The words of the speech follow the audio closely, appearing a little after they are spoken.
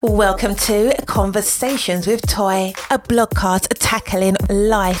Welcome to Conversations with Toy, a blogcast tackling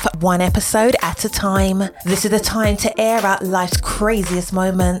life one episode at a time. This is the time to air out life's craziest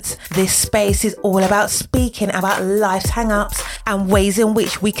moments. This space is all about speaking about life's hang-ups and ways in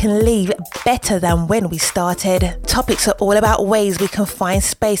which we can leave better than when we started. Topics are all about ways we can find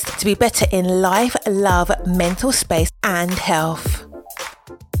space to be better in life, love, mental space, and health.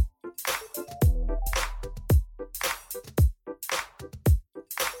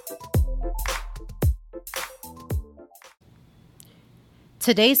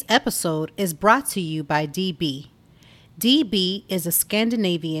 Today's episode is brought to you by DB. DB is a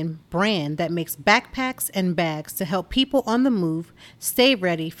Scandinavian brand that makes backpacks and bags to help people on the move stay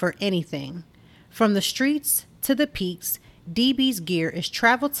ready for anything. From the streets to the peaks, DB's gear is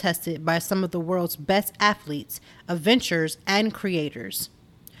travel tested by some of the world's best athletes, adventurers, and creators.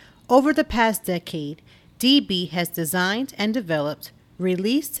 Over the past decade, DB has designed and developed,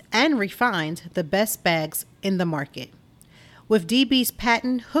 released, and refined the best bags in the market. With DB's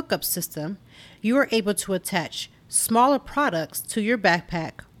patent hookup system, you are able to attach smaller products to your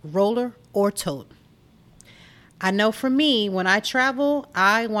backpack, roller, or tote. I know for me, when I travel,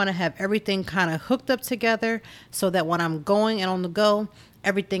 I want to have everything kind of hooked up together so that when I'm going and on the go,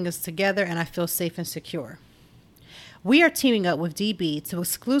 everything is together and I feel safe and secure. We are teaming up with DB to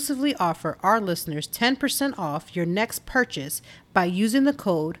exclusively offer our listeners 10% off your next purchase by using the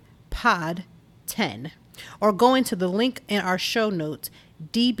code POD10. Or going to the link in our show notes.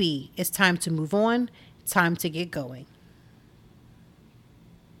 DB, it's time to move on, time to get going.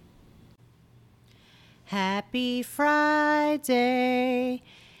 Happy Friday.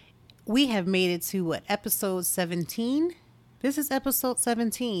 We have made it to episode 17? This is episode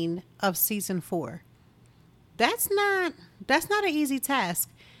 17 of season 4. That's not an easy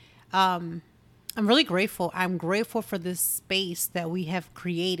task. I'm really grateful. I'm grateful for this space that we have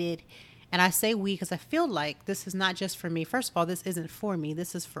created. And I say we because I feel like this is not just for me. First of all, this isn't for me.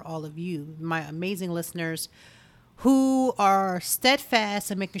 This is for all of you, my amazing listeners who are steadfast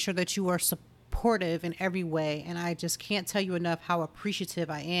in making sure that you are supportive in every way. And I just can't tell you enough how appreciative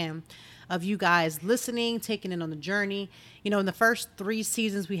I am of you guys listening, taking it on the journey. You know, in the first 3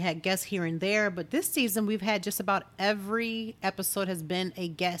 seasons, we had guests here and there. But this season, we've had just about every episode has been a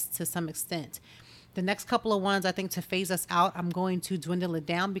guest to some extent. The next couple of ones, I think, to phase us out, I'm going to dwindle it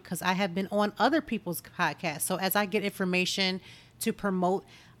down because I have been on other people's podcasts. So as I get information to promote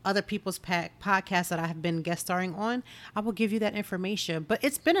other people's podcasts that I have been guest starring on, I will give you that information. But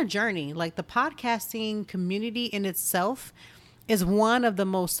it's been a journey. Like, the podcasting community in itself is one of the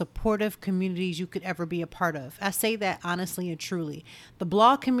most supportive communities you could ever be a part of. I say that honestly and truly. The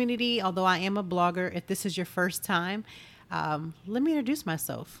blog community, although I am a blogger, if this is your first time, let me introduce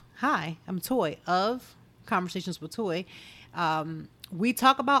myself. Hi, I'm Toy of Conversations with Toy. We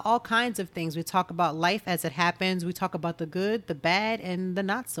talk about all kinds of things. We talk about life as it happens. We talk about the good, the bad, and the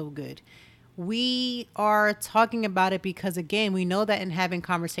not so good. We are talking about it because, again, we know that in having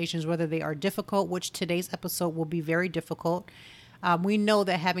conversations, whether they are difficult, which today's episode will be very difficult, we know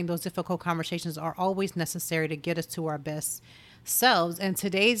that having those difficult conversations are always necessary to get us to our best selves. And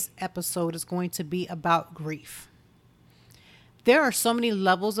today's episode is going to be about grief. There are so many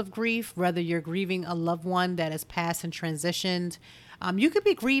levels of grief, whether you're grieving a loved one that has passed and transitioned. You could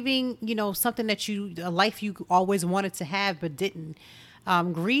be grieving, something that a life you always wanted to have but didn't.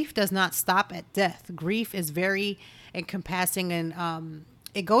 Grief does not stop at death. Grief is very encompassing and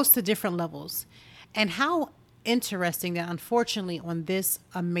it goes to different levels. And how interesting that, unfortunately, on this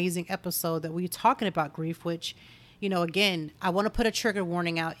amazing episode that we're talking about grief, which, again, I want to put a trigger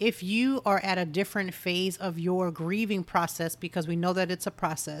warning out. If you are at a different phase of your grieving process, because we know that it's a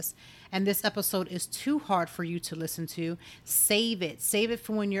process, and this episode is too hard for you to listen to, save it. Save it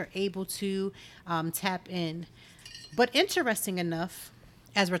for when you're able to tap in. But interesting enough,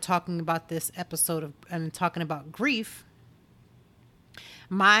 as we're talking about this episode and talking about grief,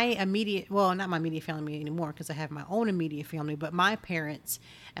 my immediate, well, not my immediate family anymore because I have my own immediate family, but my parents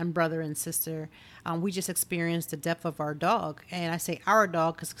and brother and sister, we just experienced the death of our dog. And I say our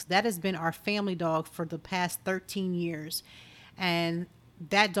dog because that has been our family dog for the past 13 years. And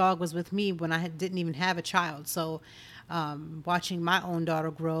that dog was with me when I didn't even have a child. So watching my own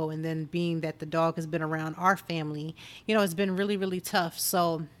daughter grow and then being that the dog has been around our family, it's been really, really tough.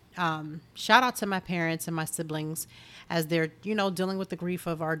 So shout out to my parents and my siblings as they're, dealing with the grief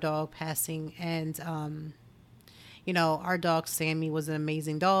of our dog passing. And, our dog Sammy was an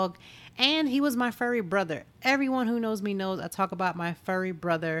amazing dog and he was my furry brother. Everyone who knows me knows I talk about my furry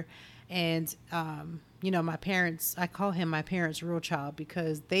brother and, my parents, I call him my parents' real child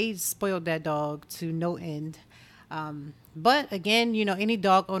because they spoiled that dog to no end. But again, any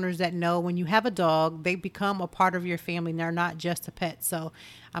dog owners that know, when you have a dog, they become a part of your family and they're not just a pet. So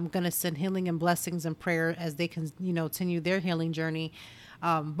I'm going to send healing and blessings and prayer as they can, continue their healing journey.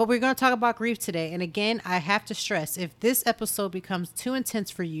 But we're going to talk about grief today. And again, I have to stress, if this episode becomes too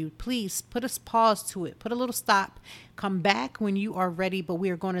intense for you, please put a pause to it, put a little stop, come back when you are ready. But we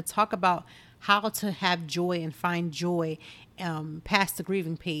are going to talk about how to have joy and find joy past the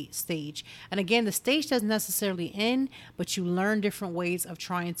grieving stage. And again, the stage doesn't necessarily end, but you learn different ways of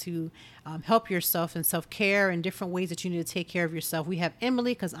trying to help yourself and self-care and different ways that you need to take care of yourself. We have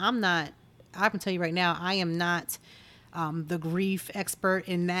Emily, because I can tell you right now, I am not the grief expert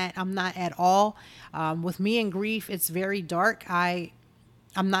in that. I'm not at all. With me and grief, it's very dark. I'm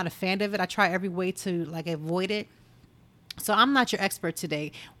not a fan of it. I try every way to avoid it. So I'm not your expert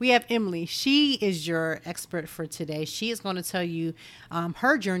today. We have Emily. She is your expert for today. She is going to tell you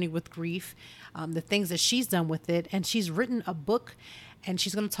her journey with grief, the things that she's done with it. And she's written a book, and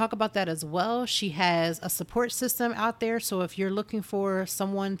she's going to talk about that as well. She has a support system out there. So if you're looking for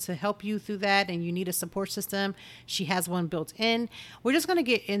someone to help you through that and you need a support system, she has one built in. We're just going to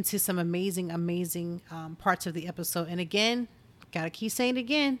get into some amazing parts of the episode. And again, gotta keep saying it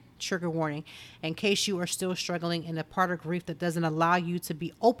again, trigger warning, in case you are still struggling in a part of grief that doesn't allow you to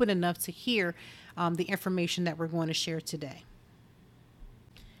be open enough to hear the information that we're going to share today.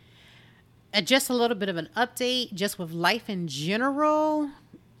 And just a little bit of an update, just with life in general.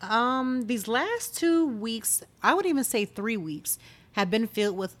 These last 2 weeks, I would even say 3 weeks, have been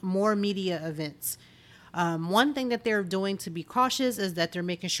filled with more media events. One thing that they're doing to be cautious is that they're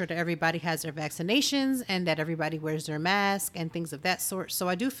making sure that everybody has their vaccinations and that everybody wears their mask and things of that sort. So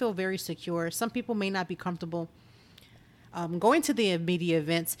I do feel very secure. Some people may not be comfortable going to the media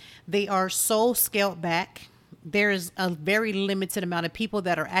events. They are so scaled back. There's a very limited amount of people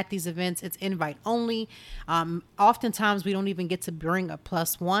that are at these events. It's invite only. Oftentimes we don't even get to bring a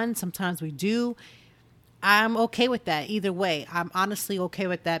 +1. Sometimes we do. I'm okay with that either way. I'm honestly okay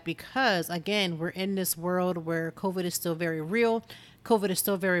with that because, again, we're in this world where COVID is still very real. COVID is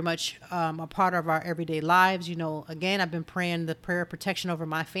still very much a part of our everyday lives. Again, I've been praying the prayer of protection over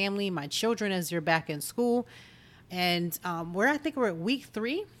my family, my children as they're back in school. And I think we're at week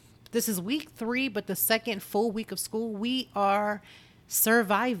 3. This is week 3, but the second full week of school, we are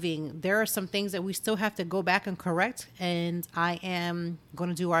surviving. There are some things that we still have to go back and correct, and I am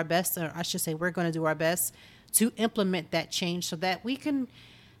going to do our best, or I should say we're going to do our best to implement that change so that we can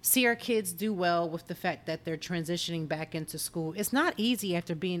see our kids do well with the fact that they're transitioning back into school. It's not easy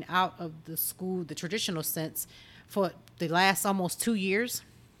after being out of the school, the traditional sense, for the last almost 2 years.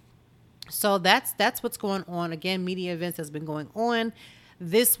 So that's what's going on. Again, media events has been going on.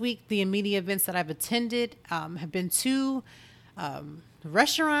 This week, the media events that I've attended have been 2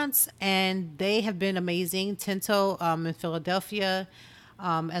 restaurants, and they have been amazing. Tinto in Philadelphia,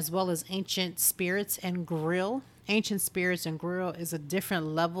 as well as Ancient Spirits and Grill. Ancient Spirits and Grill is a different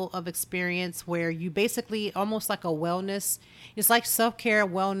level of experience where you basically almost like a wellness. It's like self-care,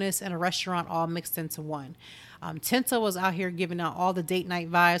 wellness, and a restaurant all mixed into one. Tinto was out here giving out all the date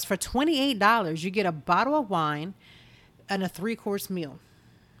night vibes. For $28, you get a bottle of wine and a 3-course meal.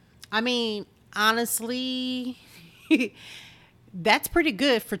 I mean, honestly, that's pretty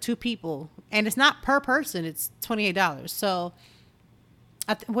good for 2 people. And it's not per person. It's $28. So,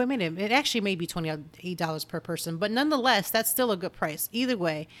 wait a minute. It actually may be $28 per person. But nonetheless, that's still a good price. Either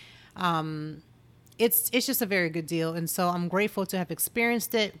way, it's just a very good deal. And so I'm grateful to have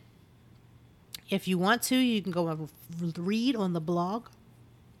experienced it. If you want to, you can go and read on the blog.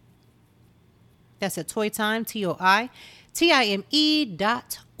 That's at ToyTime,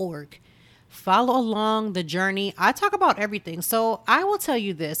 ToiTime.org. Follow along the journey. I talk about everything. So I will tell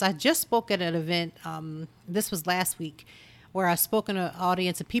you this. I just spoke at an event. This was last week, where I spoke in an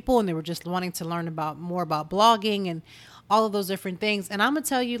audience of people, and they were just wanting to learn more about blogging and all of those different things. And I'm going to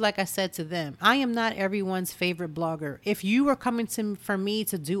tell you, like I said to them, I am not everyone's favorite blogger. If you are coming for me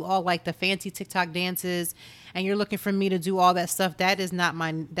to do all like the fancy TikTok dances and you're looking for me to do all that stuff, that's not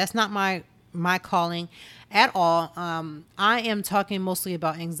my calling at all. I am talking mostly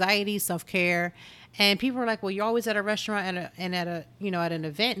about anxiety, self-care, and people are like, well, you're always at a restaurant and at an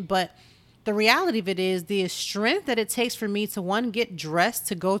event. But the reality of it is the strength that it takes for me to, one, get dressed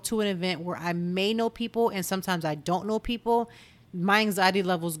to go to an event where I may know people and sometimes I don't know people. My anxiety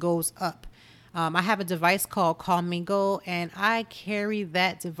levels goes up. I have a device called Calmingo, and I carry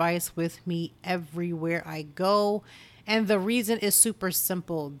that device with me everywhere I go. And the reason is super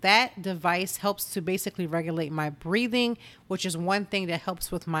simple. That device helps to basically regulate my breathing, which is one thing that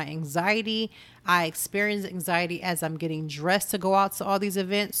helps with my anxiety. I experience anxiety as I'm getting dressed to go out to all these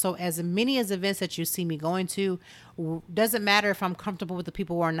events. So as many as events that you see me going to, doesn't matter if I'm comfortable with the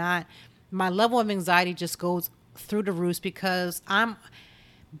people or not, my level of anxiety just goes through the roof because I'm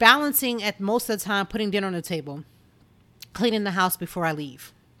balancing at most of the time, putting dinner on the table, cleaning the house before I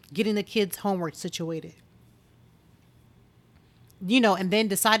leave, getting the kids' homework situated. And then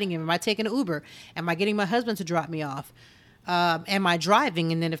deciding, am I taking an Uber? Am I getting my husband to drop me off? Am I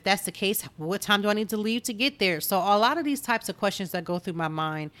driving? And then if that's the case, what time do I need to leave to get there? So a lot of these types of questions that go through my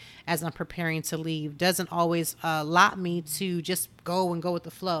mind as I'm preparing to leave doesn't always allow me to just go with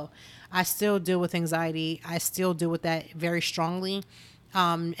the flow. I still deal with anxiety. I still deal with that very strongly.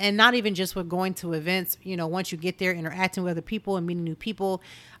 And not even just with going to events, once you get there, interacting with other people and meeting new people,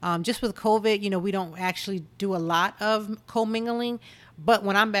 just with COVID, we don't actually do a lot of commingling, but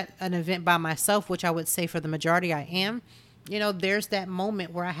when I'm at an event by myself, which I would say for the majority I am, there's that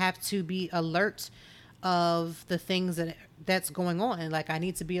moment where I have to be alert of the things that's going on. And like, I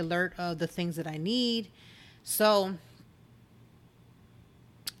need to be alert of the things that I need. So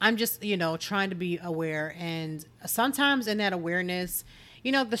I'm just, trying to be aware. And sometimes in that awareness,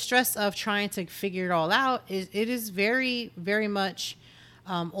 the stress of trying to figure it all out, it is very, very much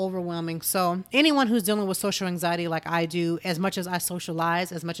overwhelming. So anyone who's dealing with social anxiety like I do, as much as I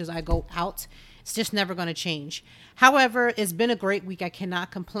socialize, as much as I go out, it's just never going to change. However, it's been a great week. I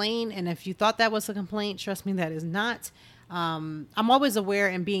cannot complain. And if you thought that was a complaint, trust me, that is not. I'm always aware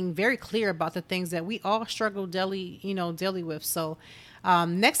and being very clear about the things that we all struggle daily with. So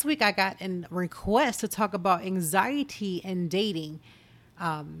next week I got a request to talk about anxiety and dating.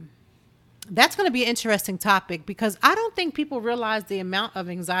 That's going to be an interesting topic because I don't think people realize the amount of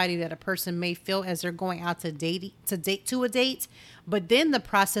anxiety that a person may feel as they're going out to a date. But then the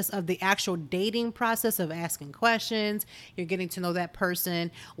process of the actual dating process of asking questions, you're getting to know that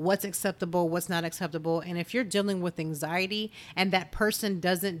person, what's acceptable, what's not acceptable. And if you're dealing with anxiety and that person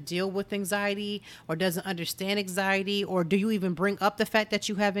doesn't deal with anxiety or doesn't understand anxiety, or do you even bring up the fact that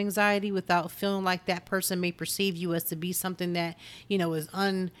you have anxiety without feeling like that person may perceive you as to be something that, is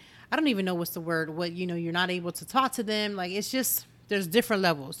I don't even know what's the word, you're not able to talk to them. Like, it's just, there's different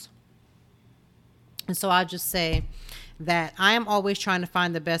levels. And so I'll just say that I am always trying to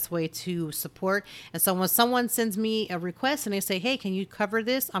find the best way to support. And so when someone sends me a request and they say, hey, can you cover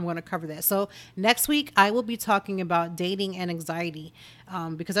this? I'm going to cover that. So next week I will be talking about dating and anxiety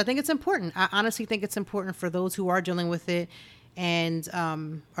because I think it's important. I honestly think it's important for those who are dealing with it and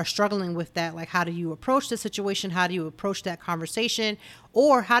are struggling with that. Like, how do you approach the situation? How do you approach that conversation?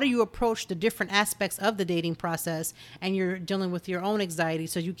 Or how do you approach the different aspects of the dating process and you're dealing with your own anxiety,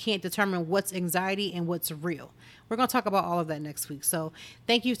 so you can't determine what's anxiety and what's real? We're going to talk about all of that next week. So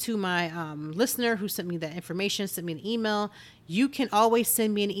thank you to my listener who sent me that information, sent me an email. You can always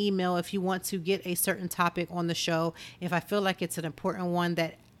send me an email if you want to get a certain topic on the show. If I feel like it's an important one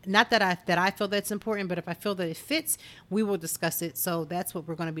that not that I feel that's important, but if I feel that it fits, we will discuss it. So that's what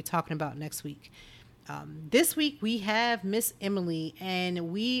we're going to be talking about next week. This week we have Miss Emily,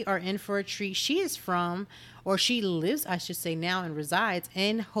 and we are in for a treat. She lives, I should say now, and resides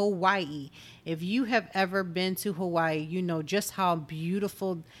in Hawaii. If you have ever been to Hawaii, you know just how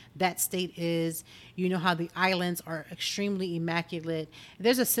beautiful that state is. You know how the islands are extremely immaculate.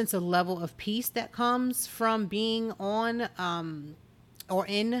 There's a sense of level of peace that comes from being on or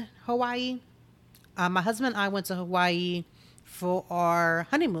in Hawaii. My husband and I went to Hawaii for our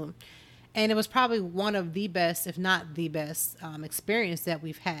honeymoon, and it was probably one of the best, if not the best, experience that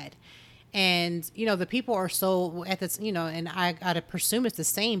we've had. And, the people are so at this, and I gotta presume it's the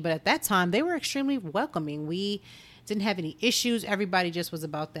same, but at that time they were extremely welcoming. We didn't have any issues. Everybody just was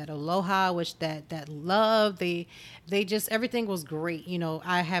about that aloha, which that love. They just, everything was great.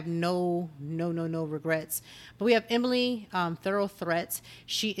 I have no regrets. But we have Emily Thorough Threats.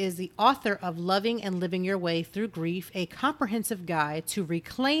 She is the author of Loving and Living Your Way Through Grief, a comprehensive guide to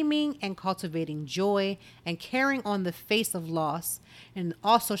reclaiming and cultivating joy and carrying on the face of loss. And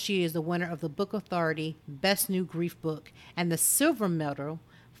also she is the winner of the Book Authority Best New Grief Book and the silver medal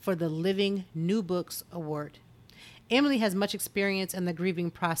for the Living New Books Award. Emily has much experience in the grieving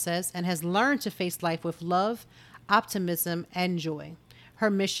process and has learned to face life with love, optimism, and joy. Her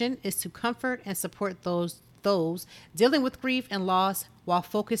mission is to comfort and support those dealing with grief and loss while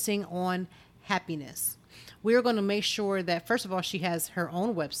focusing on happiness. We are going to make sure that, first of all, she has her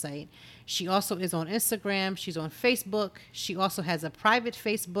own website. She also is on Instagram. She's on Facebook. She also has a private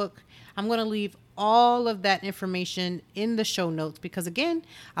Facebook. I'm going to leave all of that information in the show notes because, again,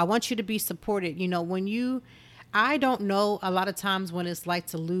 I want you to be supported. I don't know a lot of times when it's like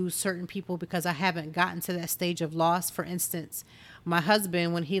to lose certain people because I haven't gotten to that stage of loss. For instance, my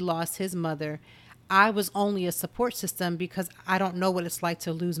husband, when he lost his mother, I was only a support system because I don't know what it's like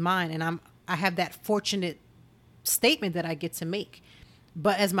to lose mine. And I have that fortunate statement that I get to make.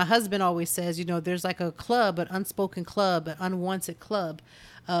 But as my husband always says, there's like a club, an unspoken club, an unwanted club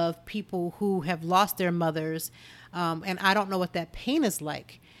of people who have lost their mothers. And I don't know what that pain is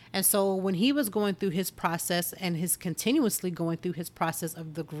like. And so when he was going through his process and his continuously going through his process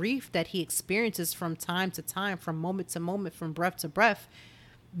of the grief that he experiences from time to time, from moment to moment, from breath to breath,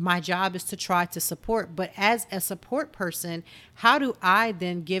 my job is to try to support. But as a support person, how do I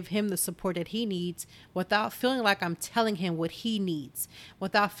then give him the support that he needs without feeling like I'm telling him what he needs,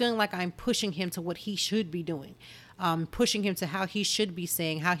 without feeling like I'm pushing him to what he should be doing? Pushing him to how he should be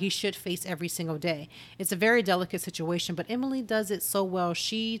saying, how he should face every single day. It's a very delicate situation, but Emily does it so well.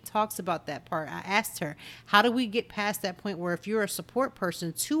 She talks about that part. I asked her, how do we get past that point where if you're a support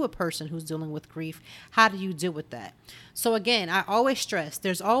person to a person who's dealing with grief, how do you deal with that? So again, I always stress,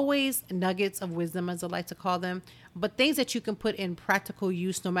 there's always nuggets of wisdom, as I like to call them, but things that you can put in practical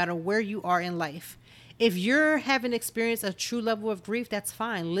use no matter where you are in life. If you're having experienced a true level of grief, that's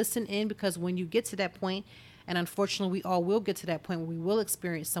fine. Listen in, because when you get to that point, and unfortunately, we all will get to that point where we will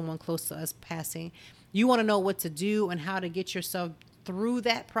experience someone close to us passing. You want to know what to do and how to get yourself through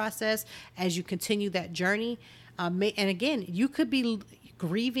that process as you continue that journey. And again, you could be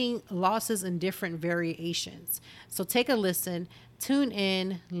grieving losses in different variations. So take a listen, tune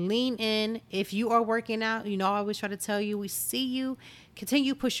in, lean in. If you are working out, I always try to tell you, we see you.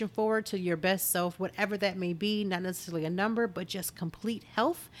 Continue pushing forward to your best self, whatever that may be, not necessarily a number, but just complete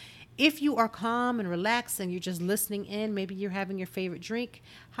health. If you are calm and relaxed and you're just listening in, maybe you're having your favorite drink,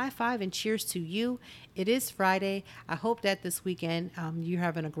 high five and cheers to you. It is Friday. I hope that this weekend you're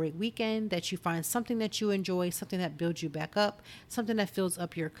having a great weekend, that you find something that you enjoy, something that builds you back up, something that fills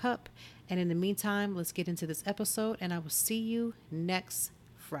up your cup. And in the meantime, let's get into this episode, and I will see you next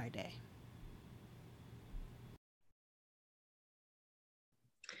Friday.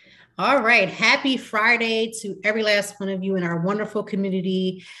 All right. Happy Friday to every last one of you in our wonderful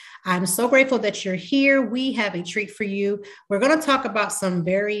community. I'm so grateful that you're here. We have a treat for you. We're going to talk about some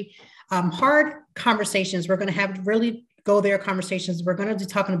very hard conversations. We're going to have really go there conversations. We're going to be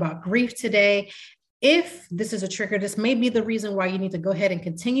talking about grief today. If this is a trigger, this may be the reason why you need to go ahead and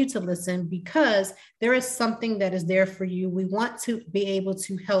continue to listen, because there is something that is there for you. We want to be able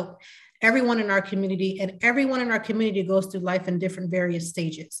to help everyone in our community, and everyone in our community goes through life in different various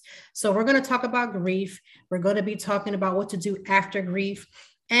stages. So we're going to talk about grief. We're going to be talking about what to do after grief.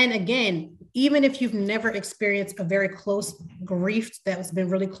 And again, even if you've never experienced a very close grief that's been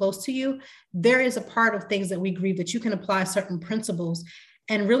really close to you, there is a part of things that we grieve that you can apply certain principles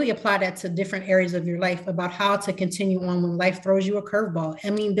and really apply that to different areas of your life about how to continue on when life throws you a curveball. I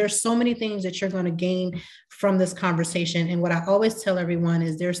mean, there's so many things that you're going to gain from this conversation. And what I always tell everyone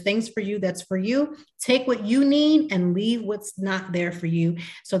is there's things for you that's for you. Take what you need and leave what's not there for you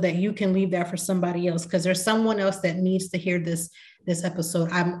so that you can leave that for somebody else, because there's someone else that needs to hear this episode.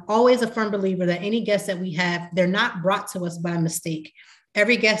 I'm always a firm believer that any guests that we have, they're not brought to us by mistake.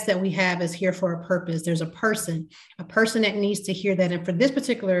 Every guest that we have is here for a purpose. There's a person that needs to hear that. And for this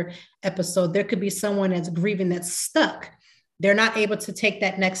particular episode, there could be someone that's grieving, that's stuck. They're not able to take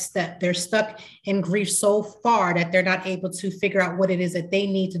that next step. They're stuck in grief so far that they're not able to figure out what it is that they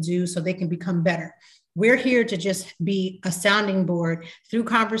need to do so they can become better. We're here to just be a sounding board through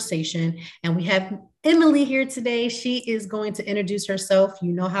conversation. And we have Emily here today. She is going to introduce herself.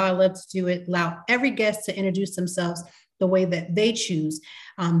 You know how I love to do it. Allow every guest to introduce themselves the way that they choose.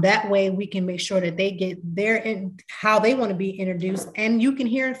 That way we can make sure that they get how they want to be introduced, and you can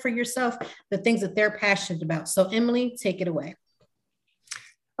hear for yourself the things that they're passionate about. So Emily, take it away.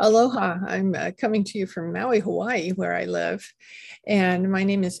 Aloha. I'm coming to you from Maui, Hawaii, where I live. And my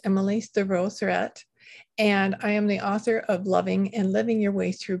name is Emily Thoreau-Threat, and I am the author of Loving and Living Your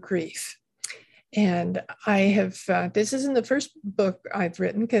Way Through Grief. And I have, this isn't the first book I've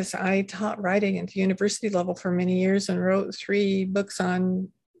written, because I taught writing at the university level for many years and wrote 3 books on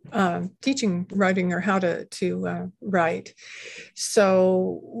teaching writing, or how to write.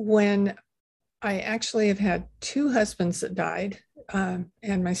 So when I actually have had 2 husbands that died, and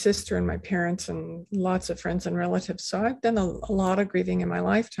my sister and my parents and lots of friends and relatives. So I've done a lot of grieving in my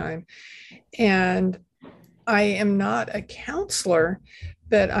lifetime. And I am not a counselor,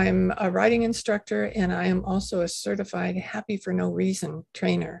 but I'm a writing instructor, and I am also a certified Happy for No Reason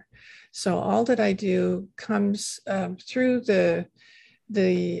trainer. So all that I do comes through the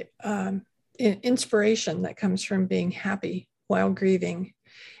inspiration that comes from being happy while grieving,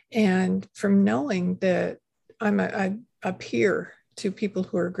 and from knowing that I'm a peer to people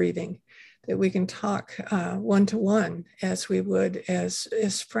who are grieving, that we can talk one-to-one as we would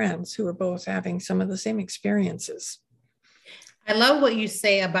as friends who are both having some of the same experiences. I love what you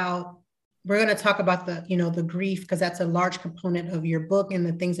say about, we're going to talk about the, the grief, because that's a large component of your book and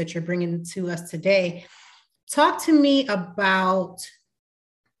the things that you're bringing to us today. Talk to me about,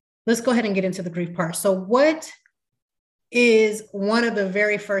 let's go ahead and get into the grief part. So what is one of the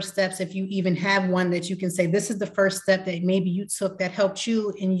very first steps, if you even have one, that you can say, this is the first step that maybe you took that helped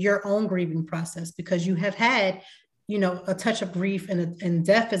you in your own grieving process, because you have had, a touch of grief and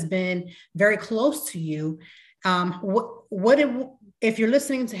death has been very close to you. If you're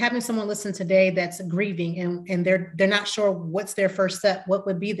listening to having someone listen today that's grieving and they're not sure what's their first step, what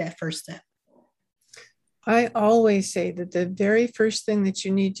would be that first step? I always say that the very first thing that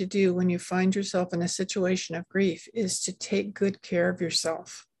you need to do when you find yourself in a situation of grief is to take good care of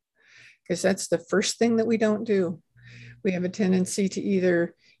yourself, because that's the first thing that we don't do. We have a tendency to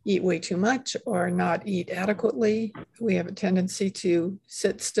either eat way too much or not eat adequately. We have a tendency to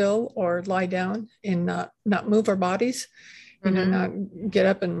sit still or lie down and not move our bodies, not get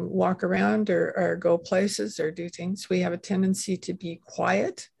up and walk around or go places or do things. We have a tendency to be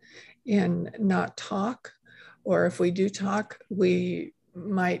quiet and not talk, or if we do talk, we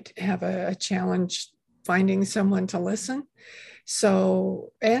might have a challenge finding someone to listen.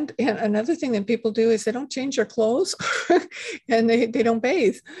 So, and another thing that people do is they don't change their clothes and they don't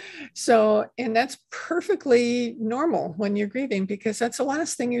bathe. So, and that's perfectly normal when you're grieving, because that's the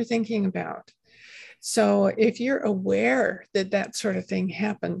last thing you're thinking about. So if you're aware that that sort of thing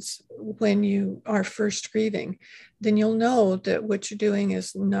happens when you are first grieving, then you'll know that what you're doing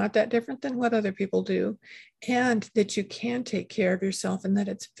is not that different than what other people do, and that you can take care of yourself, and that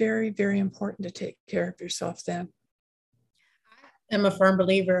it's very, very important to take care of yourself then. I'm a firm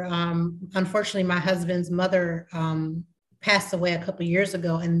believer. Unfortunately, my husband's mother passed away a couple of years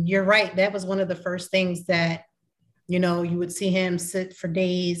ago. And you're right. That was one of the first things that, you would see him sit for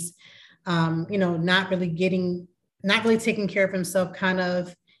days, not really taking care of himself, kind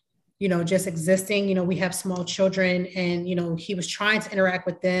of, just existing. We have small children and, he was trying to interact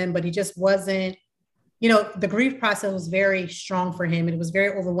with them, but he just wasn't, the grief process was very strong for him. It was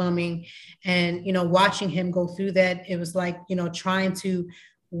very overwhelming. And, watching him go through that, it was like, trying to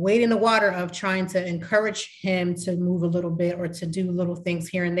wade in the water of trying to encourage him to move a little bit or to do little things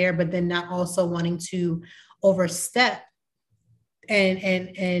here and there, but then not also wanting to overstep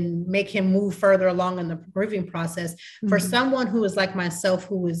and make him move further along in the grieving process. Mm-hmm. For someone who is like myself,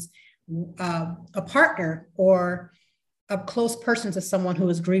 who is a partner or a close person to someone who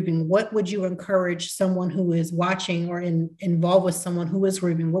is grieving, what would you encourage someone who is watching or involved with someone who is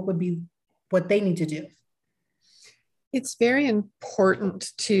grieving? What would be what they need to do? It's very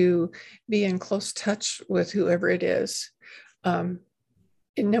important to be in close touch with whoever it is.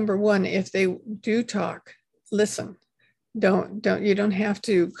 Number one, if they do talk, listen. You don't have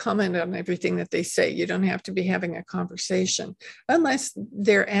to comment on everything that they say. You don't have to be having a conversation unless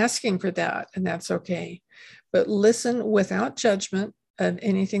they're asking for that, and that's okay. But listen without judgment of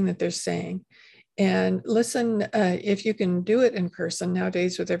anything that they're saying, and listen if you can do it in person.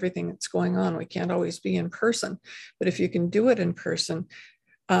 Nowadays, with everything that's going on, we can't always be in person, but if you can do it in person,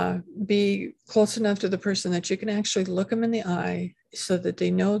 be close enough to the person that you can actually look them in the eye so that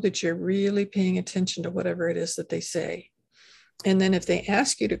they know that you're really paying attention to whatever it is that they say. And then if they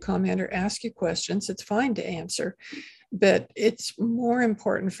ask you to comment or ask you questions, it's fine to answer, but it's more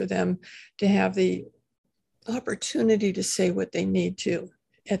important for them to have the opportunity to say what they need to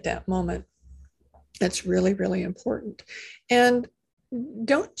at that moment. That's really, really important. And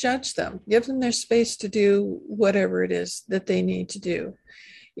don't judge them. Give them their space to do whatever it is that they need to do.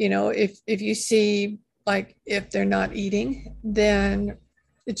 If you see, like, if they're not eating, then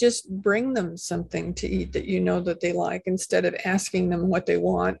just bring them something to eat that that they like, instead of asking them what they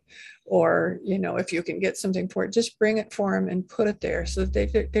want, or if you can get something for it, just bring it for them and put it there, so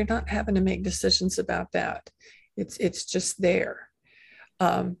that they're not having to make decisions about that. It's just there.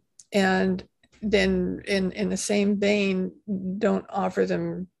 And then in the same vein, don't offer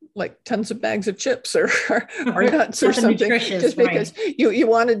them like tons of bags of chips or nuts or something, just because you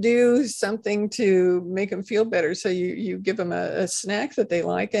want to do something to make them feel better. So you give them a snack that they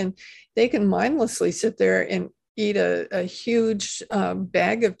like, and they can mindlessly sit there and eat a huge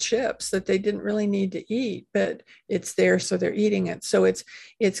bag of chips that they didn't really need to eat, but it's there, so they're eating it. So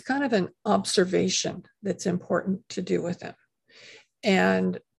it's kind of an observation that's important to do with them.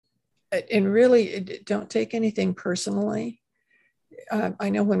 And really, don't take anything personally. I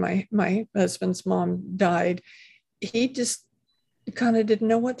know when my husband's mom died, he just kind of didn't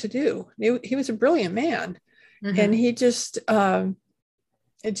know what to do. He was a brilliant man, And he just,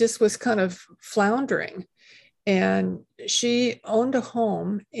 it just was kind of floundering. And she owned a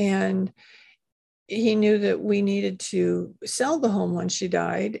home, and he knew that we needed to sell the home when she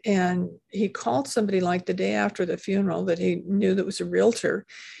died. And he called somebody like the day after the funeral that he knew that was a realtor.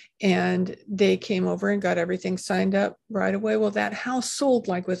 And they came over and got everything signed up right away. Well, that house sold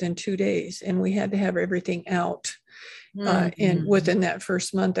like within 2 days, and we had to have everything out and within that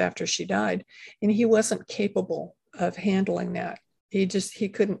first month after she died. And he wasn't capable of handling that. He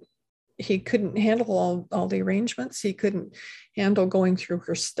couldn't handle all the arrangements. He couldn't handle going through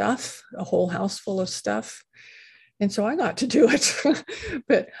her stuff, a whole house full of stuff. And so I got to do it.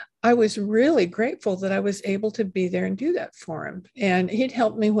 But I was really grateful that I was able to be there and do that for him. And he'd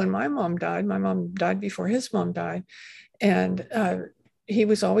helped me when my mom died. My mom died before his mom died. And he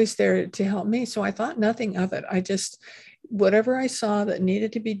was always there to help me. So I thought nothing of it. I just, whatever I saw that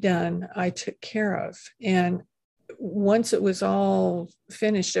needed to be done, I took care of. And once it was all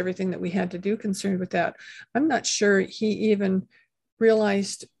finished, everything that we had to do concerned with that, I'm not sure he even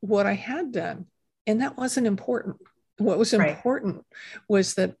realized what I had done. And that wasn't important. What was important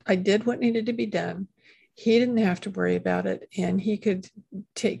was that I did what needed to be done. He didn't have to worry about it, and he could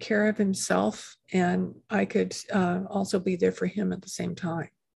take care of himself, and I could also be there for him at the same time.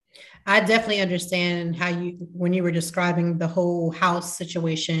 I definitely understand how when you were describing the whole house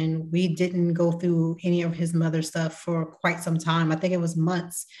situation, we didn't go through any of his mother stuff for quite some time. I think it was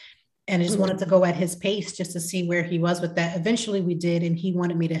months. And I just wanted to go at his pace just to see where he was with that. Eventually we did, and he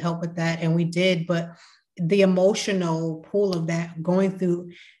wanted me to help with that, and we did. But the emotional pull of that, going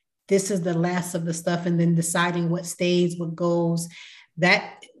through, this is the last of the stuff, and then deciding what stays, what goes,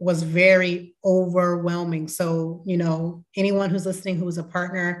 that was very overwhelming. So, anyone who's listening who is a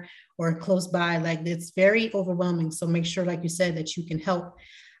partner or close by, like, it's very overwhelming. So make sure, like you said, that you can help.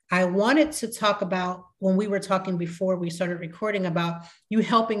 I wanted to talk about, when we were talking before we started recording, about you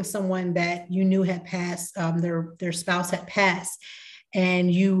helping someone that you knew had passed, their spouse had passed,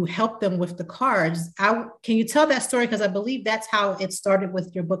 and you helped them with the cards. Can you tell that story? Because I believe that's how it started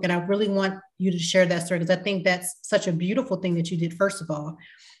with your book. And I really want you to share that story, because I think that's such a beautiful thing that you did, first of all,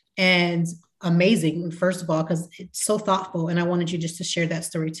 and amazing, first of all, because it's so thoughtful. And I wanted you just to share that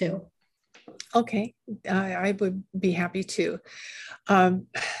story too. Okay, I would be happy to.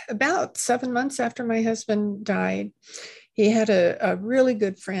 About 7 months after my husband died, he had a really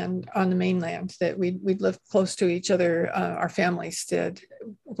good friend on the mainland that we'd lived close to each other. Our families did,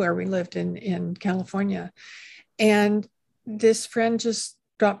 where we lived in California. And this friend just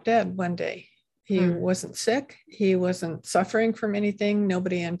dropped dead one day. He wasn't sick. He wasn't suffering from anything.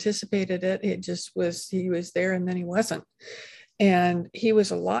 Nobody anticipated it. It just was, he was there and then he wasn't. And he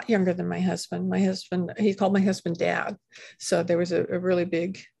was a lot younger than my husband. He called my husband Dad. So there was a really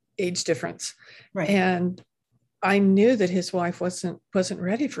big age difference. Right. And I knew that his wife wasn't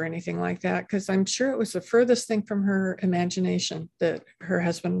ready for anything like that, because I'm sure it was the furthest thing from her imagination that her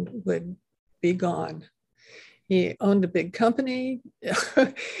husband would be gone. He owned a big company.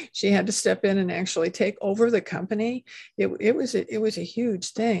 She had to step in and actually take over the company. It was a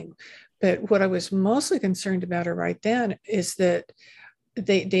huge thing. But what I was mostly concerned about her right then is that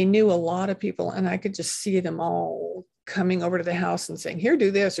they knew a lot of people, and I could just see them all coming over to the house and saying, here,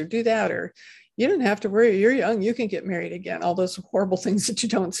 do this or do that, or you don't have to worry, you're young, you can get married again. All those horrible things that you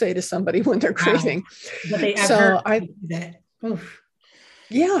don't say to somebody when they're grieving.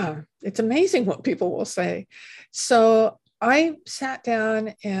 Yeah, it's amazing what people will say. So I sat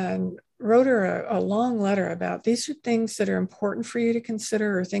down and wrote her a long letter about, these are things that are important for you to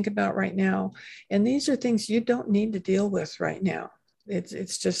consider or think about right now. And these are things you don't need to deal with right now.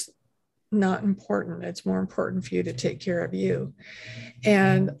 It's just not important. It's more important for you to take care of you.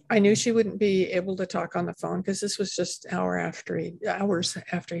 And I knew she wouldn't be able to talk on the phone, because this was just hours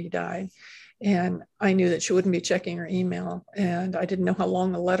after he died. And I knew that she wouldn't be checking her email. And I didn't know how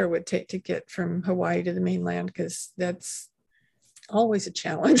long the letter would take to get from Hawaii to the mainland, because that's always a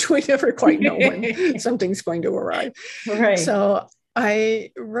challenge. We never quite know when something's going to arrive. Right. So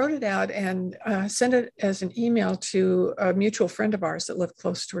I wrote it out and sent it as an email to a mutual friend of ours that lived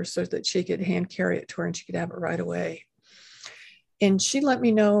close to her, so that she could hand carry it to her and she could have it right away. And she let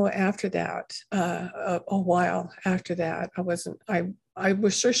me know after that, a while after that. I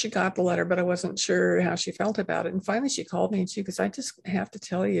was sure she got the letter, but I wasn't sure how she felt about it. And finally she called me and she goes, I just have to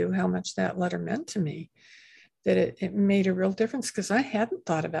tell you how much that letter meant to me, that it made a real difference, because I hadn't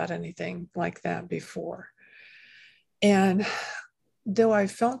thought about anything like that before. And though I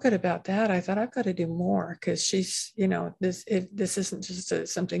felt good about that, I thought I've got to do more, because she's, this isn't just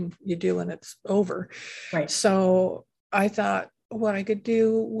something you do and it's over. Right. So I thought what I could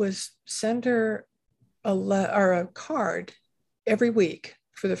do was send her or a card every week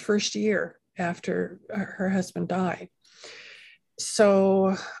for the first year after her husband died.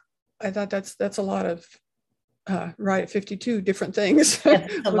 So I thought that's a lot of write 52 different things.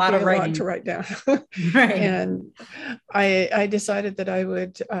 That's a lot of writing to write down. Right. And I decided that I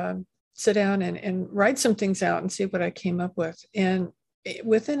would sit down and write some things out and see what I came up with. And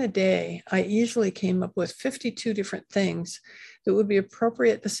within a day, I easily came up with 52 different things that would be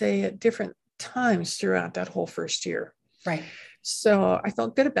appropriate to say at different times throughout that whole first year. Right. So I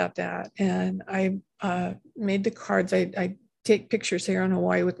felt good about that. And I made the cards. I take pictures here in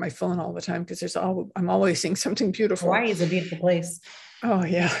Hawaii with my phone all the time because I'm always seeing something beautiful. Hawaii is a beautiful place. Oh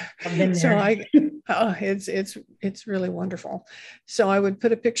yeah. I've been there. So it's really wonderful. So I would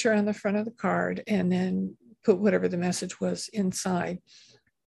put a picture on the front of the card and then put whatever the message was inside.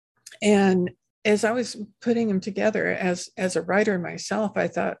 And as I was putting them together as a writer myself, I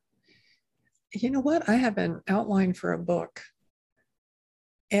thought, you know what? I have an outline for a book.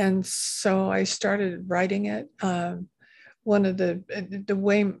 And so I started writing it. One of the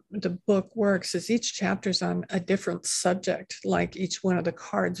way the book works is each chapter's on a different subject, like each one of the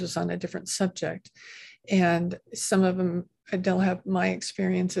cards was on a different subject. And some of them, they'll have my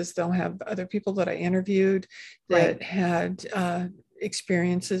experiences, they'll have other people that I interviewed that had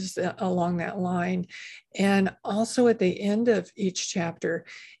experiences along that line. And also at the end of each chapter,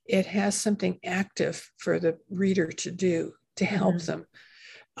 it has something active for the reader to do to help them.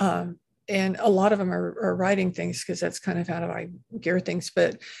 And a lot of them are writing things because that's kind of how I gear things.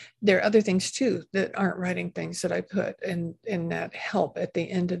 But there are other things too that aren't writing things that I put in that help at the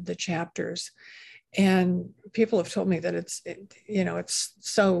end of the chapters. And people have told me that it's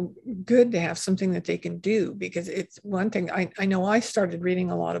so good to have something that they can do, because it's one thing. I know I started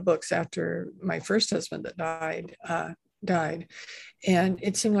reading a lot of books after my first husband that died. And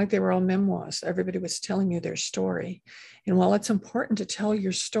it seemed like they were all memoirs. Everybody was telling you their story. And while it's important to tell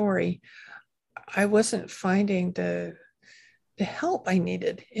your story, I wasn't finding the help I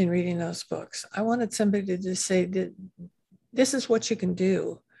needed in reading those books. I wanted somebody to just say that this is what you can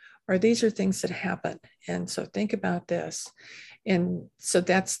do, or these are things that happen. And so think about this. And so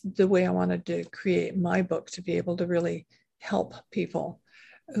that's the way I wanted to create my book, to be able to really help people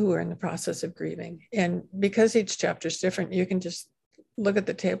who are in the process of grieving. And because each chapter is different, you can just look at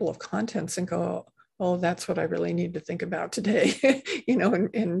the table of contents and go, oh, that's what I really need to think about today,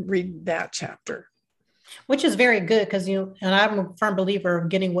 and read that chapter. Which is very good because, and I'm a firm believer of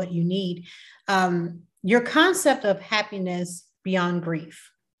getting what you need. Your concept of happiness beyond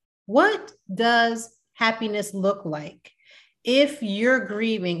grief. What does happiness look like if you're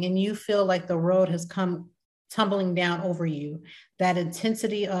grieving and you feel like the road has come tumbling down over you, that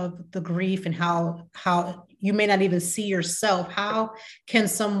intensity of the grief and how you may not even see yourself? How can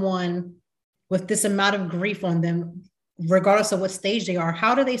someone with this amount of grief on them, regardless of what stage they are,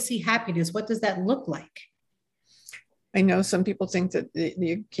 how do they see happiness? What does that look like? I know some people think that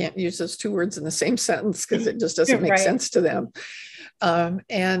you can't use those two words in the same sentence because it just doesn't make sense to them.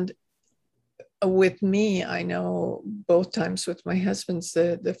 And with me, I know both times with my husband's,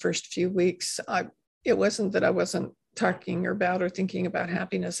 the first few weeks, it wasn't that I wasn't talking about or thinking about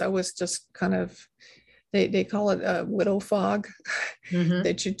happiness. I was just kind of, they call it a widow fog,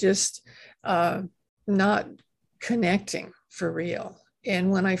 that you just not connecting for real. And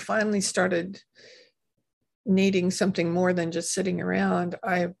when I finally started needing something more than just sitting around,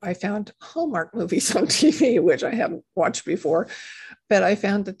 I found Hallmark movies on TV, which I hadn't watched before, but I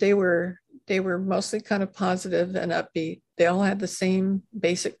found that they were mostly kind of positive and upbeat. They all had the same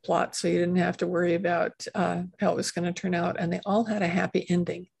basic plot, so you didn't have to worry about how it was going to turn out, and they all had a happy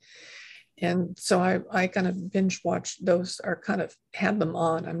ending. And so I kind of binge watched those, or kind of had them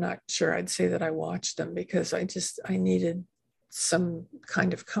on. I'm not sure I'd say that I watched them, because I needed some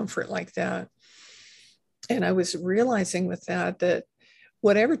kind of comfort like that. And I was realizing with that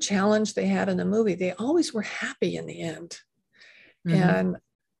whatever challenge they had in the movie, they always were happy in the end. And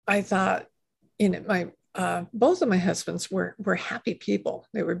I thought, both of my husbands were happy people.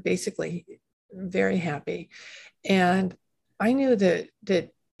 They were basically very happy. And I knew that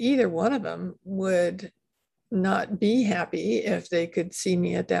either one of them would not be happy if they could see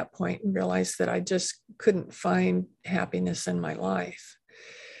me at that point and realize that I just couldn't find happiness in my life.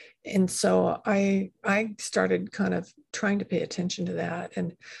 And so I started kind of trying to pay attention to that.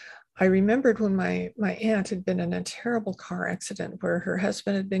 And I remembered when my aunt had been in a terrible car accident where her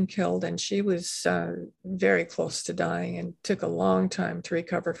husband had been killed, and she was very close to dying and took a long time to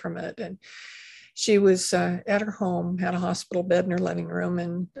recover from it. And she was at her home, had a hospital bed in her living room.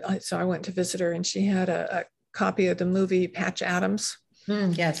 And so I went to visit her, and she had a copy of the movie Patch Adams.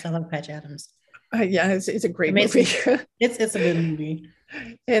 Yes, I love Patch Adams. Yeah, it's a great Amazing. movie. It's a good movie.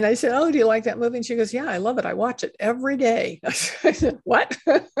 And I said, "Oh, do you like that movie?" And she goes, "Yeah, I love it. I watch it every day." I said, "What?"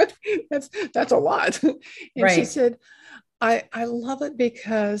 That's a lot. And she Right. said, I love it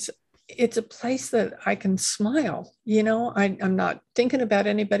because it's a place that I can smile. I'm not thinking about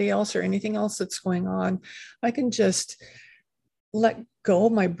anybody else or anything else that's going on. I can just let go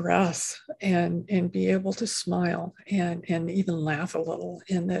of my breath and be able to smile and even laugh a little,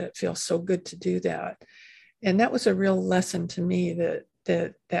 and that it feels so good to do that. And that was a real lesson to me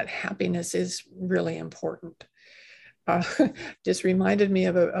that happiness is really important. Uh, just reminded me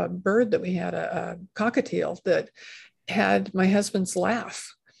of a bird that we had, a cockatiel that had my husband's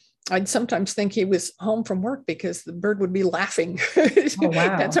laugh. I'd sometimes think he was home from work because the bird would be laughing. Oh,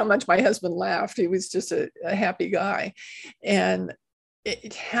 wow. That's how much my husband laughed. He was just a happy guy. And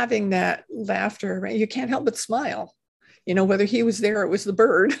having that laughter, you can't help but smile. Whether he was there or it was the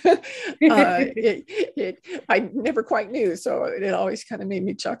bird. I never quite knew. So it always kind of made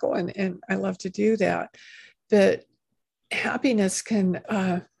me chuckle. And I love to do that. But happiness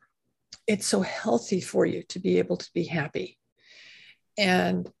it's so healthy for you to be able to be happy.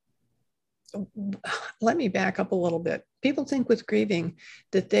 And let me back up a little bit. People think with grieving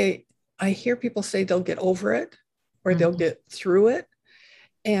that I hear people say they'll get over it or they'll get through it.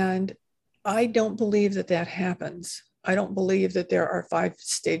 And I don't believe that happens. I don't believe that there are 5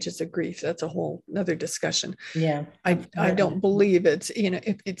 stages of grief. That's a whole another discussion. Yeah. I don't believe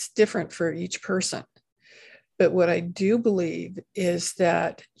it's different for each person. But what I do believe is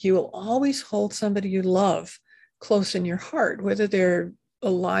that you will always hold somebody you love close in your heart, whether they're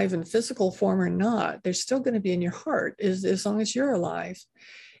alive in physical form or not. They're still going to be in your heart as long as you're alive.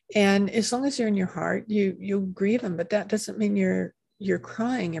 And as long as they're in your heart, you grieve them, but that doesn't mean you're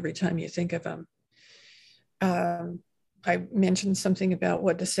crying every time you think of them. I mentioned something about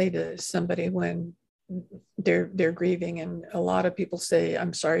what to say to somebody when they're grieving, and a lot of people say,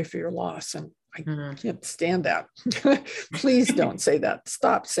 "I'm sorry for your loss," and I can't stand that. Please don't say that.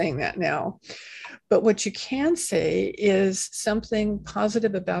 Stop saying that now. But what you can say is something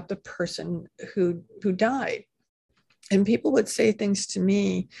positive about the person who died. And people would say things to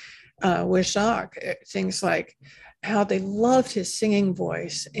me with shock, things like how they loved his singing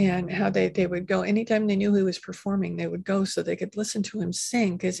voice and how they would go anytime they knew he was performing, they would go so they could listen to him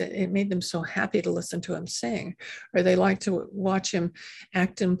sing because it made them so happy to listen to him sing. Or they liked to watch him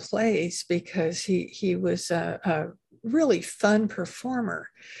act in plays because he was a really fun performer.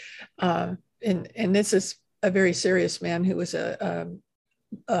 And this is a very serious man who was a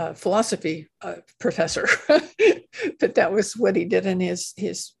philosophy professor, but that was what he did in his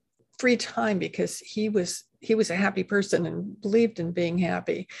free time because he was a happy person and believed in being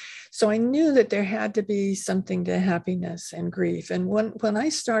happy. So I knew that there had to be something to happiness and grief. And when I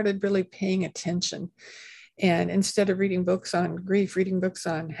started really paying attention, and instead of reading books on grief, reading books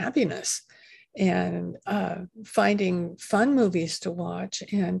on happiness, and finding fun movies to watch,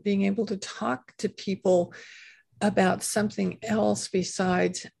 and being able to talk to people about something else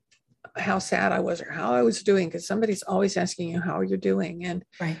besides how sad I was or how I was doing, because somebody's always asking you how you're doing. And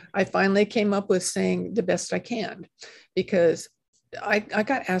right. I finally came up with saying the best I can, because I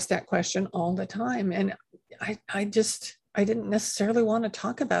got asked that question all the time. And I didn't necessarily want to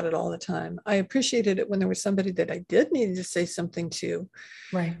talk about it all the time. I appreciated it when there was somebody that I did need to say something to.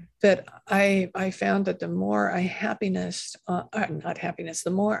 Right. But I found that the more the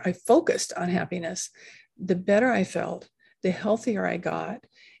more I focused on happiness, the better I felt, the healthier I got,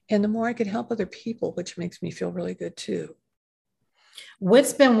 and the more I could help other people, which makes me feel really good too.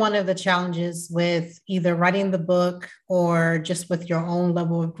 What's been one of the challenges with either writing the book or just with your own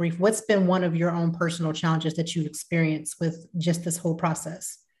level of grief? What's been one of your own personal challenges that you've experienced with just this whole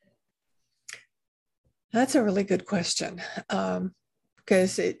process? That's a really good question.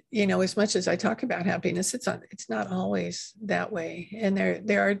 Because as much as I talk about happiness, it's not always that way. And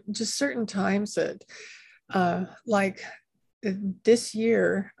there are just certain times that, like this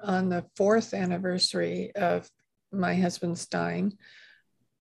year on the 4th anniversary of my husband's dying,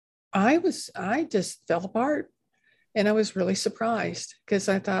 I just fell apart. And I was really surprised because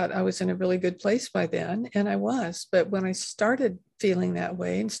I thought I was in a really good place by then, and I was. But when I started feeling that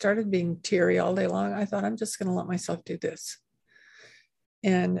way and started being teary all day long, I thought, I'm just going to let myself do this.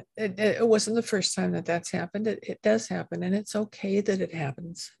 And it wasn't the first time that's happened. It does happen, and it's okay that it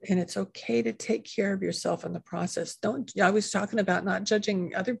happens. And it's okay to take care of yourself in the process. I was talking about not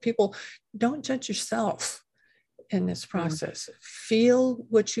judging other people. Don't judge yourself in this process. Feel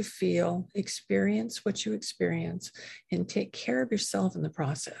what you feel, experience what you experience, and take care of yourself in the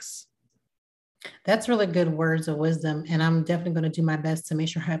process. That's really good words of wisdom. And I'm definitely going to do my best to make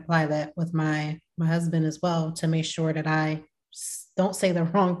sure I apply that with my husband as well, to make sure that I don't say the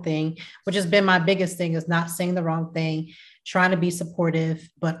wrong thing, which has been my biggest thing, is not saying the wrong thing, trying to be supportive,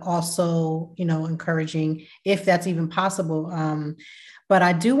 but also, encouraging if that's even possible. But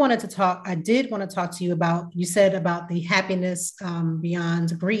I did want to talk to you about, you said about the happiness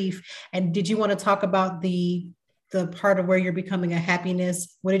beyond grief. And did you want to talk about the part of where you're becoming a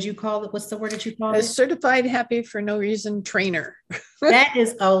happiness, what did you call it? What's the word that you called A it? certified happy for no reason trainer. That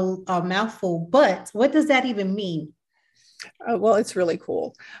is a mouthful, but what does that even mean? Well, it's really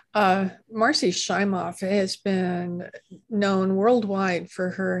cool. Marcy Shimoff has been known worldwide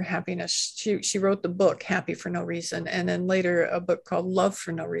for her happiness. She wrote the book Happy for No Reason, and then later a book called Love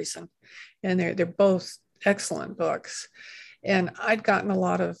for No Reason. And they're both excellent books. And I'd gotten a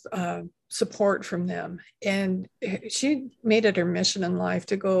lot of support from them. And she made it her mission in life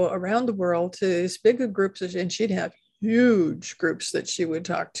to go around the world to as big of groups, and she'd have huge groups that she would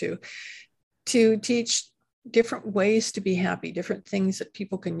talk to teach different ways to be happy, different things that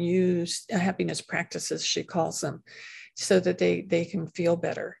people can use, happiness practices, she calls them, so that they can feel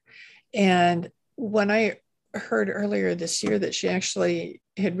better. And when I heard earlier this year that she actually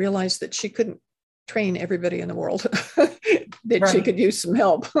had realized that she couldn't train everybody in the world, that she could use some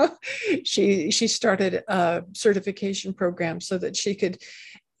help, she started a certification program so that she could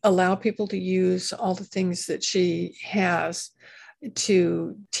allow people to use all the things that she has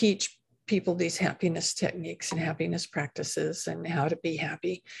to teach people these happiness techniques and happiness practices and how to be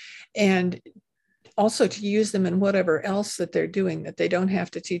happy, and also to use them in whatever else that they're doing, that they don't have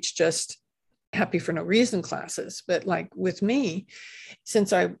to teach just happy for no reason classes. But like with me,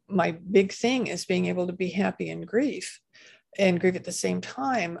 since my big thing is being able to be happy and grief at the same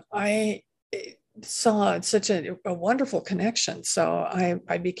time, I saw such a wonderful connection. So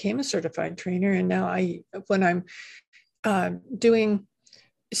I became a certified trainer, and now when I'm I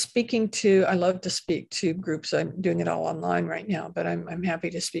love to speak to groups. I'm doing it all online right now, but I'm happy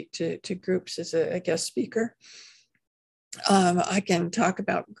to speak to groups as a guest speaker. I can talk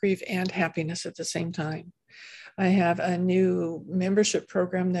about grief and happiness at the same time. I have a new membership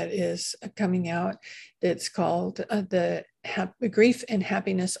program that is coming out that's called the Grief and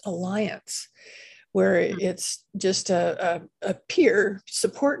Happiness Alliance, where it's just a peer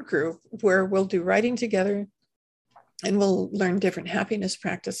support group where we'll do writing together, and we'll learn different happiness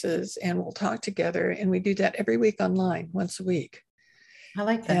practices, and we'll talk together. And we do that every week online, once a week. I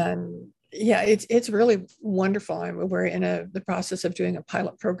like that. And yeah, it's really wonderful. We're in the process of doing a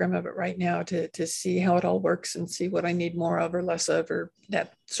pilot program of it right now to see how it all works and see what I need more of or less of, or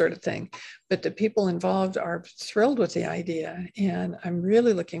that sort of thing. But the people involved are thrilled with the idea. And I'm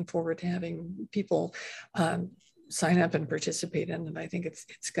really looking forward to having people sign up and participate in it. I think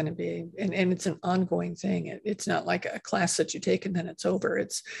it's going to be, and it's an ongoing thing. It's not like a class that you take and then it's over.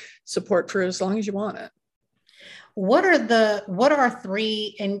 It's support for as long as you want it. What are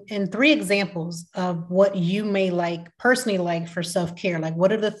three examples of what you may personally like for self-care? Like,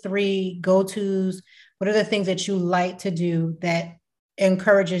 what are the three go-tos? What are the things that you like to do that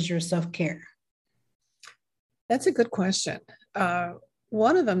encourages your self-care? That's a good question.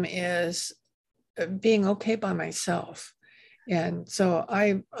 One of them is being okay by myself. And so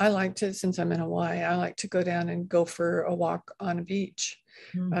I like to, since I'm in Hawaii, I like to go down and go for a walk on a beach,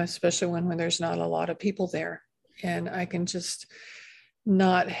 especially when there's not a lot of people there. And I can just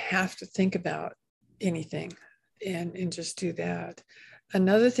not have to think about anything and just do that.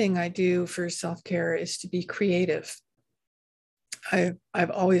 Another thing I do for self-care is to be creative.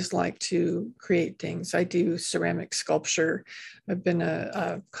 I've always liked to create things. I do ceramic sculpture. I've been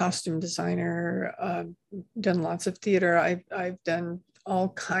a costume designer, done lots of theater. I've done all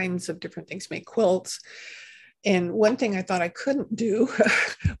kinds of different things, make quilts. And one thing I thought I couldn't do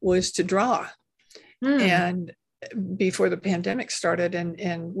was to draw. And before the pandemic started,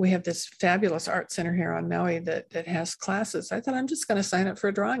 and we have this fabulous art center here on Maui that has classes, I thought I'm just going to sign up for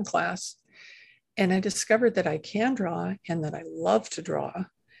a drawing class. And I discovered that I can draw and that I love to draw.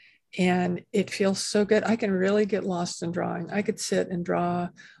 And it feels so good. I can really get lost in drawing. I could sit and draw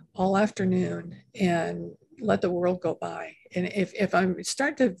all afternoon and let the world go by. And if I'm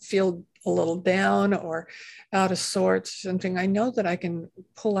start to feel a little down or out of sorts or something, I know that I can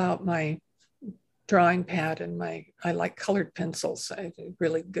pull out my drawing pad and I like colored pencils,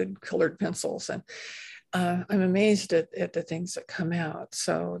 really good colored pencils. And I'm amazed at the things that come out.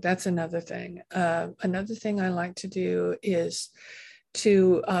 So that's another thing. Another thing I like to do is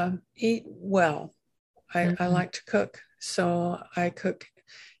to eat well. I like to cook. So I cook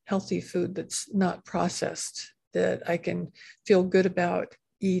healthy food that's not processed, that I can feel good about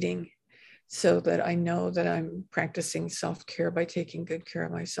eating. so that I know that I'm practicing self-care by taking good care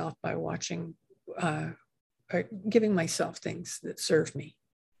of myself, by watching, or giving myself things that serve me.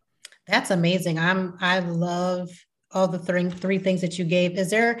 That's amazing. I love all the three things that you gave. Is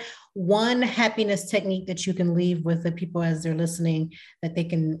there one happiness technique that you can leave with the people as they're listening, that they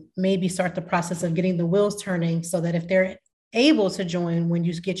can maybe start the process of getting the wheels turning, so that if they're able to join when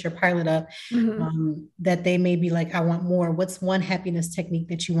you get your pilot up, that they may be like, I want more? What's one happiness technique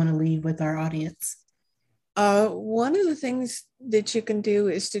that you want to leave with our audience? One of the things that you can do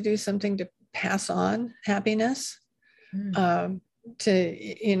is to do something to pass on happiness.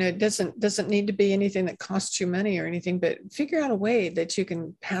 It doesn't need to be anything that costs you money or anything, but figure out a way that you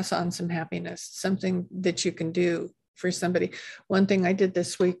can pass on some happiness, something that you can do for somebody. One thing I did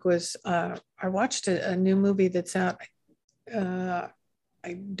this week was I watched a new movie that's out. I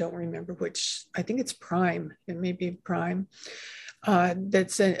don't remember which. I think it's Prime. It may be Prime.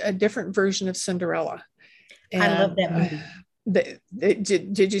 That's a different version of Cinderella. And I love that movie.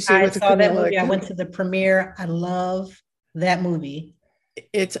 Did you see I it with saw that movie. I Camilla? went to the premiere. I love that movie.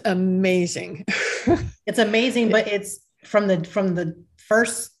 It's amazing. It's amazing, but it's from the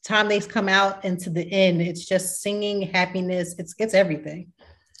first time they come out and to the end, it's just singing happiness. It's everything.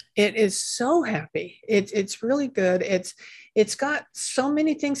 It is so happy. It's really good. It's got so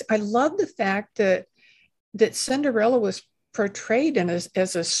many things. I love the fact that Cinderella was portrayed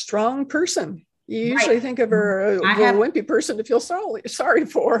as a strong person. You usually think of her a wimpy person to feel sorry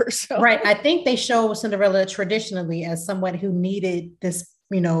for. So. Right. I think they show Cinderella traditionally as someone who needed this,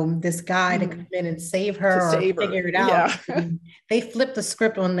 this guy to come in and save her or figure it out. Yeah. They flipped the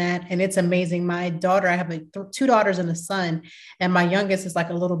script on that, and it's amazing. My daughter, I have two daughters and a son, and my youngest is like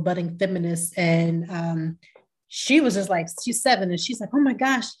a little budding feminist, and she was just like, she's 7, and she's like, oh my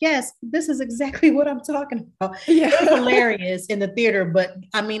gosh, yes, this is exactly what I'm talking about. Yeah. It was hilarious in the theater, but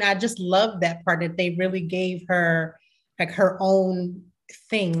I mean, I just love that part that they really gave her like her own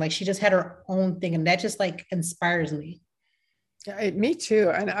thing. Like she just had her own thing, and that just like inspires me. Yeah, me too.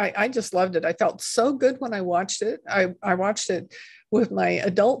 And I just loved it. I felt so good when I watched it. I watched it with my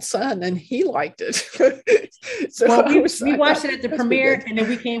adult son, and he liked it. So we watched it at the premiere, and then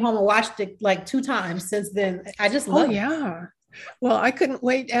we came home and watched it like 2 times since then. I just love it. Yeah. Well, I couldn't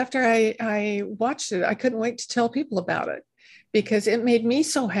wait after I watched it. I couldn't wait to tell people about it, because it made me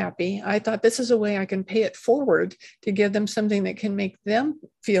so happy. I thought this is a way I can pay it forward to give them something that can make them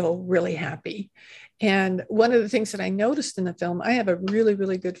feel really happy. And one of the things that I noticed in the film, I have a really,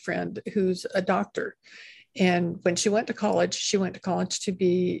 really good friend who's a doctor. And when she went to college to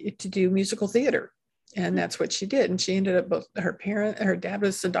do musical theater. And that's what she did. And she ended up her dad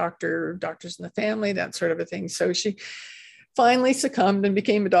was a doctor, doctors in the family, that sort of a thing. So she finally succumbed and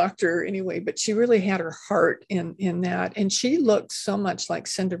became a doctor anyway, but she really had her heart in that. And she looked so much like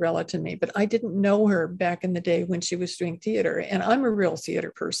Cinderella to me, but I didn't know her back in the day when she was doing theater. And I'm a real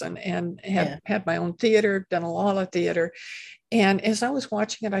theater person and have had my own theater, done a lot of theater. And as I was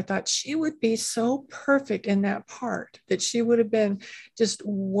watching it, I thought she would be so perfect in that part, that she would have been just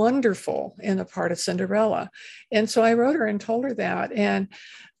wonderful in the part of Cinderella. And so I wrote her and told her that. And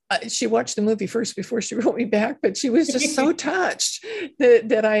she watched the movie first before she wrote me back, but she was just so touched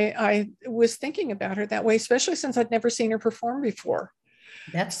that I was thinking about her that way, especially since I'd never seen her perform before.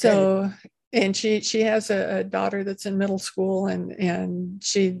 That's so good. And she has a daughter that's in middle school, and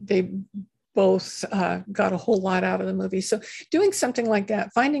they both got a whole lot out of the movie. So doing something like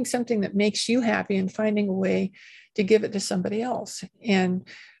that, finding something that makes you happy and finding a way to give it to somebody else. And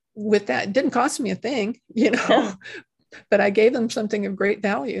with that, it didn't cost me a thing, but I gave them something of great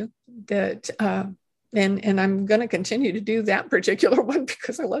value that, and I'm going to continue to do that particular one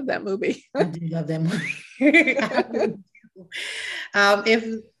because I love that movie. I do love that movie.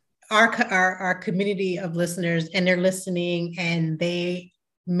 If our community of listeners, and they're listening and they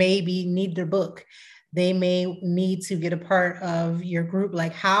maybe need their book, they may need to get a part of your group,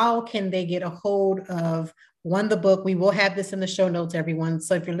 like how can they get a hold of the book? We will have this in the show notes, everyone.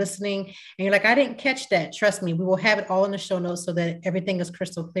 So if you're listening and you're like, I didn't catch that, trust me, we will have it all in the show notes so that everything is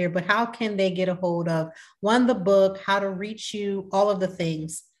crystal clear. But how can they get a hold of the book, how to reach you, all of the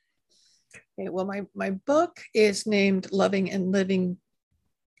things? Okay, well, my book is named Loving and Living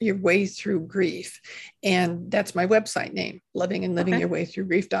Your Way Through Grief. And that's my website name,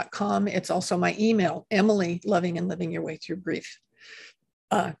 lovingandlivingyourwaythroughgrief.com. It's also my email, Emily, lovingandlivingyourwaythroughgrief.com.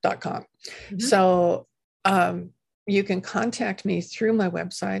 Mm-hmm. So you can contact me through my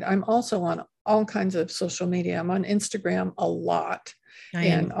website. I'm also on all kinds of social media. I'm on Instagram a lot.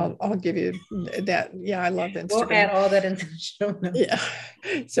 And I'll give you that. Yeah, I love Instagram. We'll add all that into the show notes.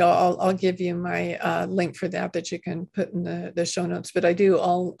 Yeah. So I'll give you my link for that you can put in the show notes. But I do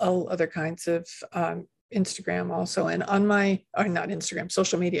all other kinds of Instagram also. And on not Instagram,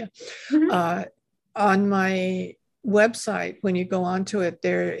 social media. Mm-hmm. On my website, when you go onto it,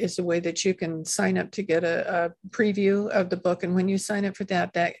 there is a way that you can sign up to get a preview of the book. And when you sign up for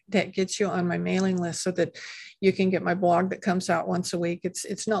that gets you on my mailing list so that you can get my blog that comes out once a week.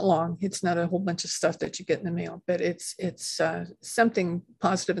 It's not long. It's not a whole bunch of stuff that you get in the mail, but it's something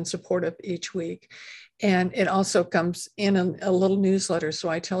positive and supportive each week. And it also comes in a little newsletter. So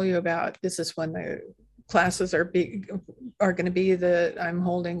I tell you about, this is when the classes are going to be that I'm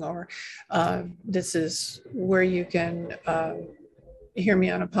holding, or this is where you can hear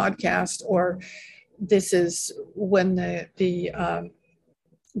me on a podcast, or this is when the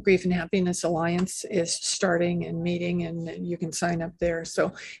Grief and Happiness Alliance is starting and meeting, and you can sign up there.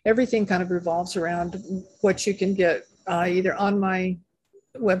 So everything kind of revolves around what you can get either on my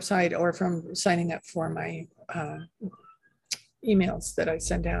website or from signing up for my emails that I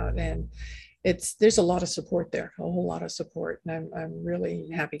send out. And there's a lot of support there, a whole lot of support. And I'm really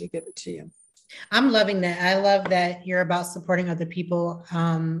happy to give it to you. I'm loving that. I love that you're about supporting other people.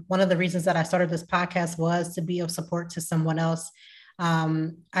 One of the reasons that I started this podcast was to be of support to someone else.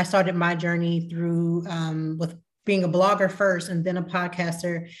 I started my journey through with being a blogger first and then a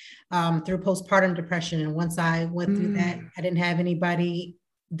podcaster through postpartum depression. And once I went through that, I didn't have anybody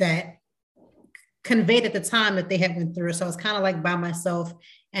that conveyed at the time that they had went through. So I was kind of like by myself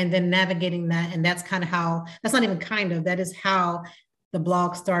and then navigating that. And that's kind of how, that's not even kind of, that is how the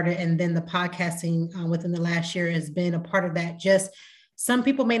blog started. And then the podcasting within the last year has been a part of that. Just some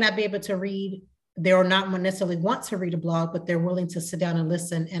people may not be able to read. They are not necessarily want to read a blog, but they're willing to sit down and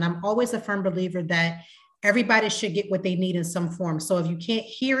listen. And I'm always a firm believer that everybody should get what they need in some form. So if you can't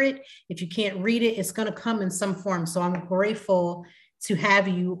hear it, if you can't read it, it's going to come in some form. So I'm grateful to have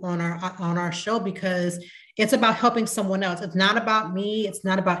you on our show, because it's about helping someone else. It's not about me. It's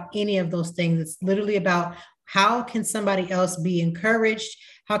not about any of those things. It's literally about how can somebody else be encouraged?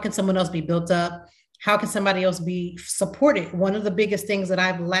 How can someone else be built up? How can somebody else be supported? One of the biggest things that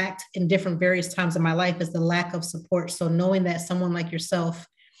I've lacked in different various times in my life is the lack of support. So knowing that someone like yourself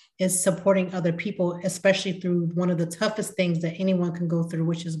is supporting other people, especially through one of the toughest things that anyone can go through,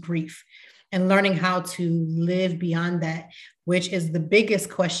 which is grief, and learning how to live beyond that, which is the biggest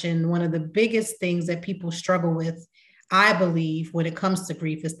question. One of the biggest things that people struggle with, I believe, when it comes to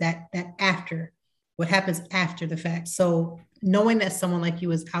grief is that after, what happens after the fact. So knowing that someone like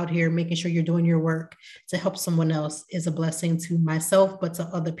you is out here making sure you're doing your work to help someone else is a blessing to myself, but to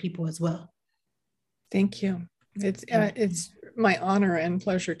other people as well. Thank you. It's my honor and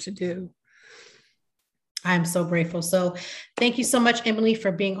pleasure to do. I'm so grateful. So thank you so much, Emily,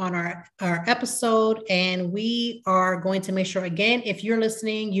 for being on our episode. And we are going to make sure, again, if you're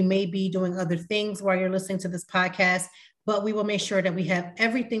listening, you may be doing other things while you're listening to this podcast, but we will make sure that we have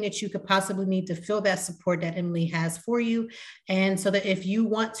everything that you could possibly need to feel that support that Emily has for you. And so that if you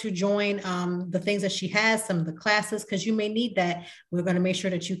want to join the things that she has, some of the classes, because you may need that, we're going to make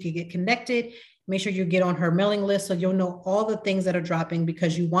sure that you can get connected. Make sure you get on her mailing list so you'll know all the things that are dropping,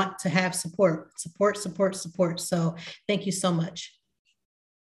 because you want to have support. So thank you so much.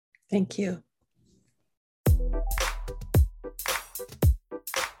 Thank you.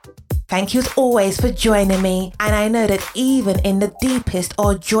 Thank you as always for joining me. And I know that even in the deepest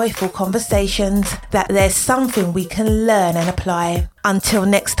or joyful conversations, that there's something we can learn and apply. Until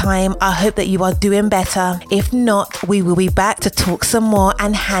next time, I hope that you are doing better. If not, we will be back to talk some more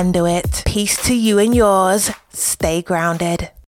and handle it. Peace to you and yours. Stay grounded.